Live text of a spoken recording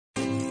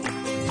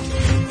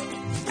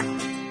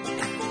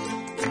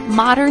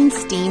Modern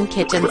steam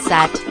kitchen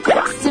set,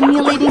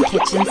 simulating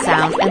kitchen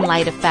sound and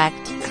light effect.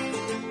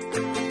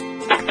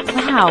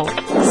 Wow,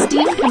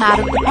 steam come out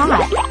of the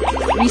pot.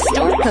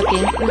 Restore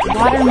cooking with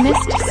water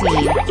mist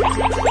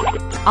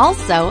scene.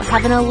 Also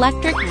have an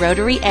electric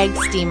rotary egg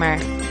steamer.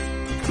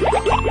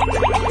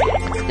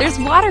 There's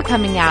water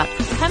coming out.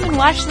 Come and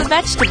wash the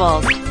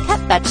vegetables.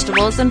 Cut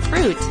vegetables and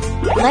fruit.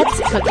 Let's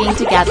cooking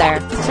together.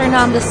 Turn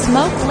on the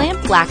smoke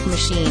lamp black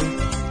machine.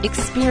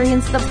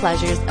 Experience the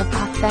pleasures of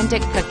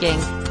authentic cooking.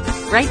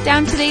 Write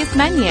down today's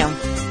menu.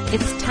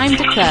 It's time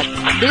to cook.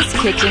 This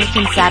kitchen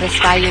can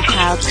satisfy your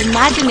child's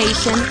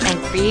imagination and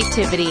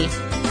creativity.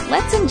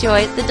 Let's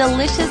enjoy the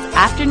delicious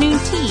afternoon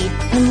tea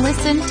and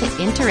listen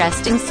to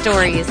interesting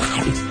stories,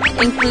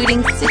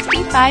 including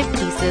 65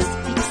 pieces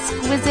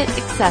exquisite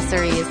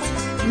accessories.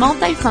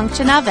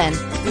 Multifunction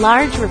oven.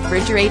 Large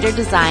refrigerator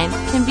design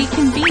can be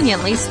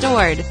conveniently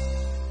stored.